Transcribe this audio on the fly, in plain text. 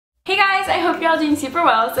guys, I hope you're all doing super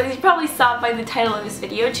well. So as you probably saw by the title of this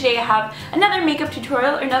video, today I have another makeup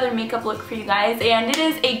tutorial or another makeup look for you guys, and it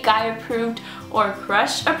is a guy approved or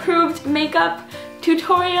crush approved makeup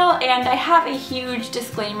tutorial. And I have a huge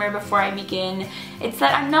disclaimer before I begin. It's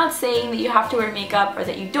that I'm not saying that you have to wear makeup or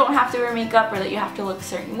that you don't have to wear makeup or that you have to look a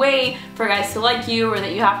certain way for guys to like you or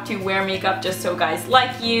that you have to wear makeup just so guys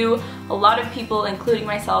like you. A lot of people, including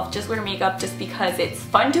myself, just wear makeup just because it's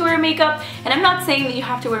fun to wear makeup, and I'm not saying that you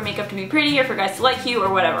have to wear makeup to be pretty or for guys to like you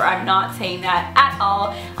or whatever. I'm not saying that at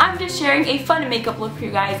all. I'm just sharing a fun makeup look for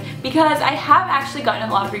you guys because I have actually gotten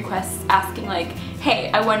a lot of requests asking like,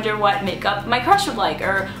 hey, I wonder what makeup my crush would like,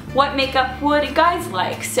 or what makeup would guys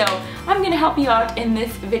like. So I'm gonna help you out in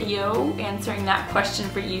this video answering that question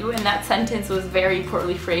for you, and that sentence was very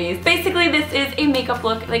poorly phrased. Basically, this is a makeup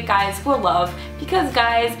look that guys will love because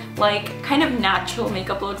guys like kind of natural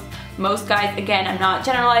makeup looks. Most guys, again, I'm not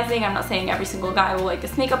generalizing, I'm not saying every single guy will like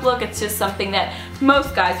this makeup look, it's just something that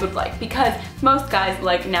most guys would like because most guys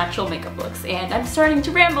like natural makeup looks. And I'm starting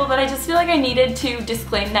to ramble, but I just feel like I needed to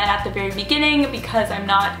disclaim that at the very beginning because I'm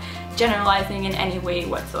not generalizing in any way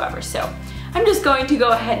whatsoever. So I'm just going to go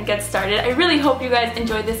ahead and get started. I really hope you guys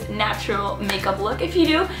enjoyed this natural makeup look. If you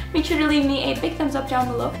do, make sure to leave me a big thumbs up down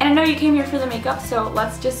below. And I know you came here for the makeup, so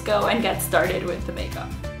let's just go and get started with the makeup.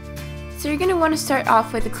 So you're going to want to start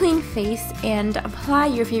off with a clean face and apply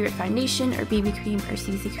your favorite foundation or BB cream or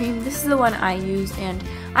CC cream. This is the one I use, and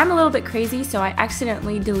I'm a little bit crazy, so I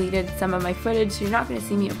accidentally deleted some of my footage, so you're not going to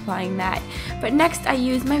see me applying that. But next I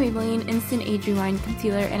used my Maybelline Instant Age Rewind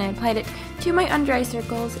Concealer, and I applied it to my under eye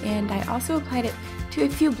circles, and I also applied it to a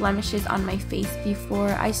few blemishes on my face before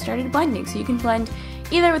I started blending. So you can blend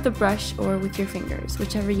either with a brush or with your fingers,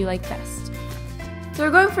 whichever you like best. So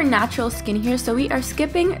we're going for natural skin here, so we are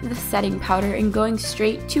skipping the setting powder and going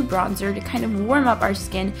straight to bronzer to kind of warm up our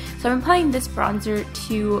skin. So I'm applying this bronzer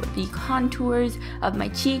to the contours of my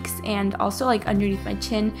cheeks and also like underneath my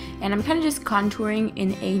chin, and I'm kind of just contouring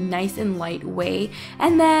in a nice and light way.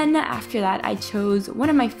 And then after that I chose one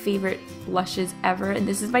of my favorite blushes ever, and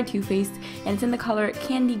this is by Too Faced, and it's in the color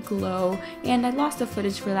Candy Glow, and I lost the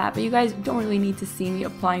footage for that, but you guys don't really need to see me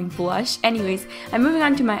applying blush. Anyways, I'm moving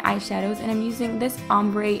on to my eyeshadows, and I'm using this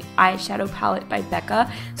ombre eyeshadow palette by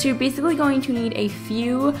Becca. So you're basically going to need a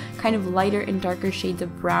few kind of lighter and darker shades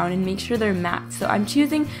of brown and make sure they're matte. So I'm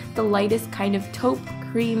choosing the lightest kind of taupe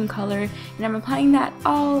cream color, and I'm applying that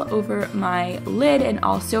all over my lid and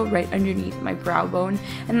also right underneath my brow bone,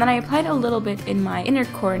 and then I applied a little bit in my inner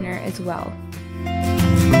corner as well.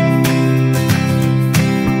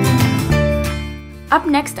 Up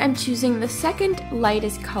next, I'm choosing the second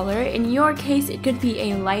lightest color. In your case, it could be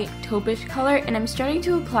a light taupish color, and I'm starting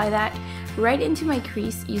to apply that right into my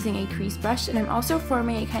crease using a crease brush, and I'm also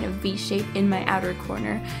forming a kind of V shape in my outer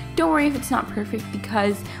corner. Don't worry if it's not perfect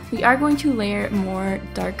because we are going to layer more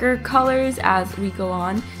darker colors as we go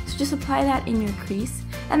on, so just apply that in your crease.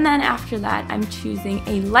 And then after that, I'm choosing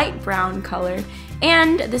a light brown color,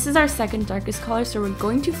 and this is our second darkest color, so we're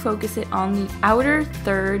going to focus it on the outer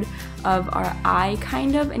third of our eye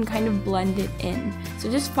and kind of blend it in. So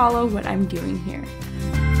just follow what I'm doing here.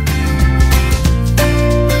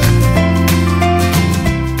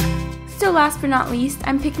 So last but not least,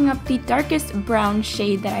 I'm picking up the darkest brown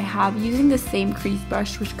shade that I have using the same crease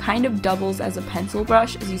brush, which kind of doubles as a pencil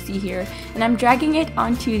brush as you see here, and I'm dragging it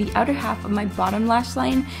onto the outer half of my bottom lash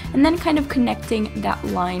line and then kind of connecting that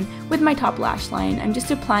line with my top lash line. I'm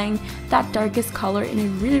just applying that darkest color in a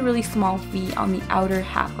really small V on the outer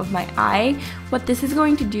half of my eye. What this is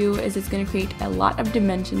going to do is it's going to create a lot of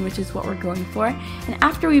dimension, which is what we're going for. And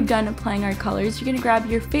after we've done applying our colors, you're going to grab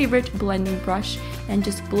your favorite blending brush and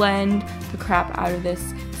just blend the crap out of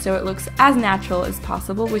this so it looks as natural as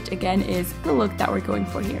possible, which again is the look that we're going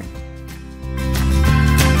for here.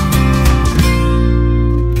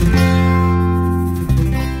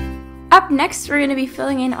 Up next, we're going to be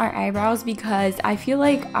filling in our eyebrows because I feel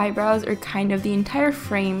like eyebrows are kind of the entire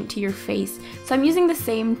frame to your face. So I'm using the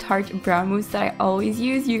same Tarte brow mousse that I always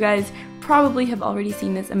use. You guys probably have already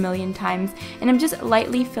seen this a million times, and I'm just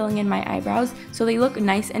lightly filling in my eyebrows so they look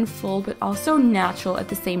nice and full but also natural at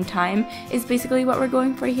the same time is basically what we're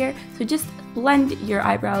going for here. So just blend your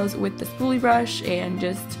eyebrows with the spoolie brush and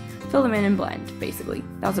just fill them in and blend, basically.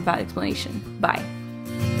 That was a bad explanation. Bye.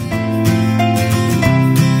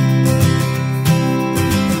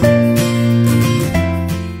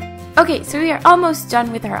 Okay, so we are almost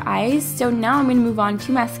done with our eyes, so now I'm going to move on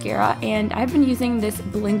to mascara, and I've been using this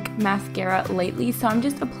Blink mascara lately, so I'm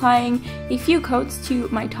just applying a few coats to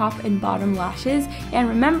my top and bottom lashes, and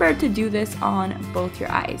remember to do this on both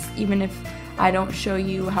your eyes, even if I don't show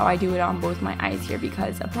you how I do it on both my eyes here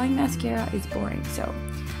because applying mascara is boring, so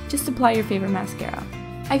just apply your favorite mascara.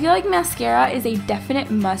 I feel like mascara is a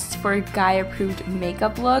definite must for a guy-approved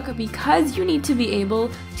makeup look because you need to be able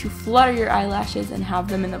to flutter your eyelashes and have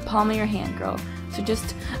them in the palm of your hand, girl. So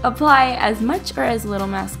just apply as much or as little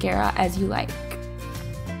mascara as you like.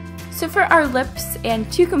 So for our lips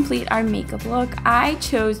and to complete our makeup look, I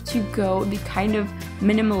chose to go the kind of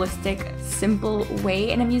minimalistic, simple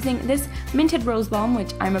way, and I'm using this Minted Rose Balm,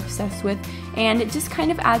 which I'm obsessed with, and it just kind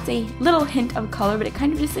of adds a little hint of color, but it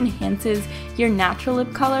kind of just enhances your natural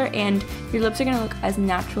lip color, and your lips are going to look as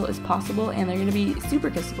natural as possible, and they're going to be super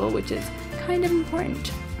kissable, which is kind of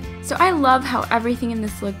important. So I love how everything in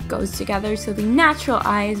this look goes together, so the natural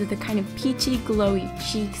eyes with the kind of peachy, glowy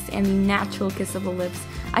cheeks and the natural kissable lips.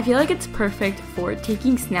 I feel like it's perfect for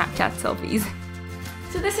taking Snapchat selfies.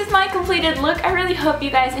 So this is my completed look. I really hope you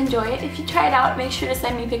guys enjoy it. If you try it out, make sure to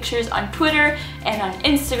send me pictures on Twitter and on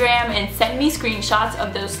Instagram and send me screenshots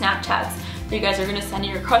of those Snapchats that you guys are gonna send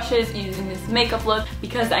your crushes using this makeup look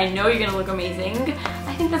because I know you're gonna look amazing.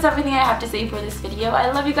 I think that's everything I have to say for this video.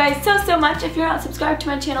 I love you guys so much. If you're not subscribed to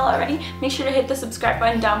my channel already, make sure to hit the subscribe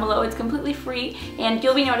button down below. It's completely free and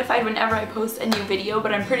you'll be notified whenever I post a new video,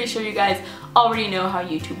 but I'm pretty sure you guys already know how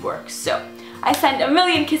YouTube works. So I send a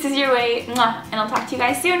million kisses your way, mwah, and I'll talk to you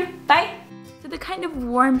guys soon. Bye! So the kind of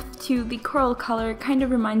warmth to the coral color kind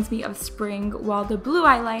of reminds me of spring, while the blue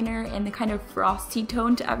eyeliner and the kind of frosty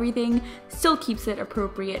tone to everything still keeps it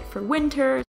appropriate for winter.